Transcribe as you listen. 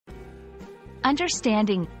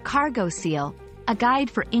Understanding Cargo Seal, a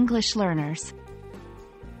guide for English learners.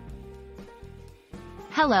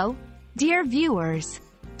 Hello, dear viewers.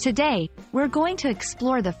 Today, we're going to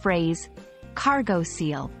explore the phrase, cargo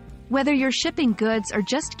seal. Whether you're shipping goods or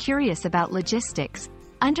just curious about logistics,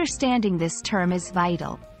 understanding this term is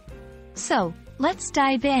vital. So, let's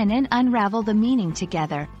dive in and unravel the meaning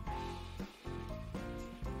together.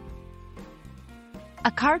 A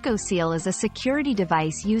cargo seal is a security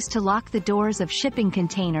device used to lock the doors of shipping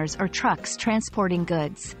containers or trucks transporting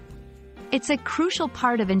goods. It's a crucial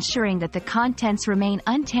part of ensuring that the contents remain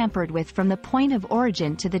untampered with from the point of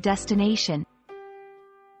origin to the destination.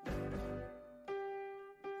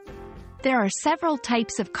 There are several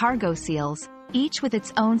types of cargo seals, each with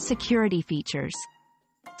its own security features.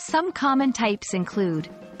 Some common types include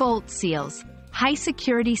bolt seals,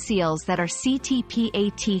 high-security seals that are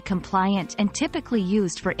CTPAT compliant and typically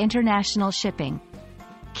used for international shipping.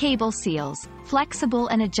 Cable seals, flexible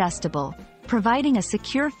and adjustable, providing a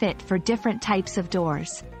secure fit for different types of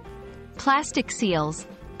doors. Plastic seals,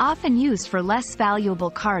 often used for less valuable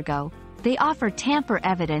cargo, they offer tamper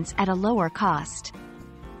evidence at a lower cost.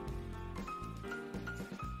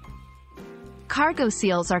 Cargo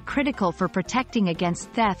seals are critical for protecting against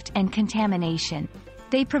theft and contamination.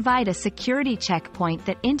 They provide a security checkpoint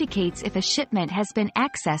that indicates if a shipment has been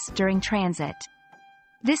accessed during transit.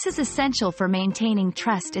 This is essential for maintaining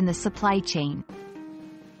trust in the supply chain.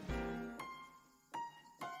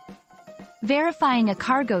 Verifying a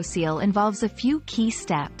cargo seal involves a few key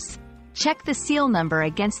steps. Check the seal number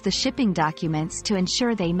against the shipping documents to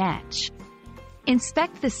ensure they match.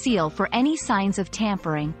 Inspect the seal for any signs of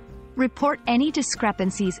tampering. Report any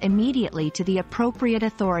discrepancies immediately to the appropriate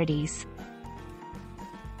authorities.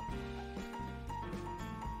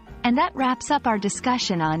 And that wraps up our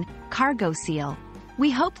discussion on cargo seal.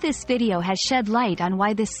 We hope this video has shed light on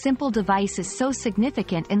why this simple device is so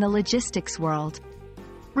significant in the logistics world.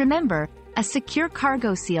 Remember, a secure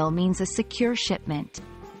cargo seal means a secure shipment.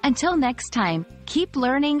 Until next time, keep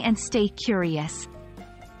learning and stay curious.